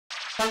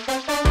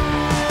Nicholas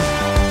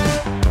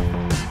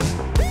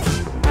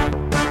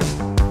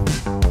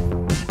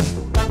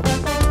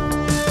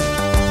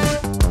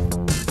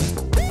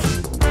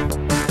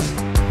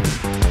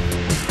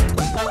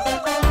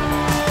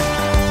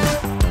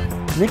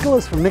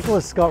from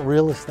Nicholas Scott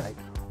Real Estate.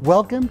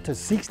 Welcome to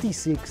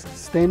 66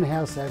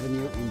 Stenhouse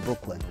Avenue in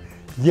Brooklyn.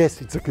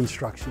 Yes, it's a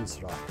construction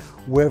site.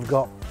 We've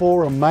got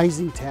 4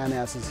 amazing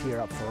townhouses here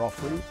up for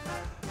offering.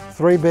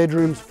 3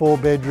 bedrooms, 4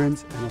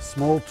 bedrooms, and a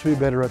small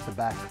 2-bedder at the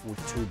back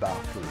with 2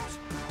 bathrooms.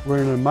 We're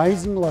in an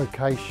amazing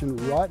location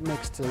right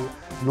next to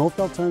North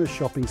Altona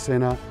Shopping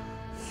Centre,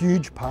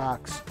 huge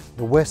parks,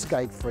 the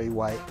Westgate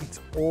Freeway. It's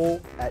all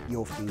at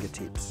your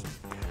fingertips.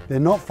 They're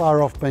not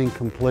far off being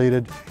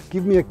completed.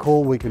 Give me a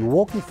call, we can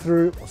walk you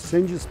through or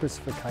send you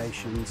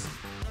specifications.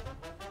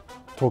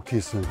 Talk to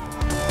you soon.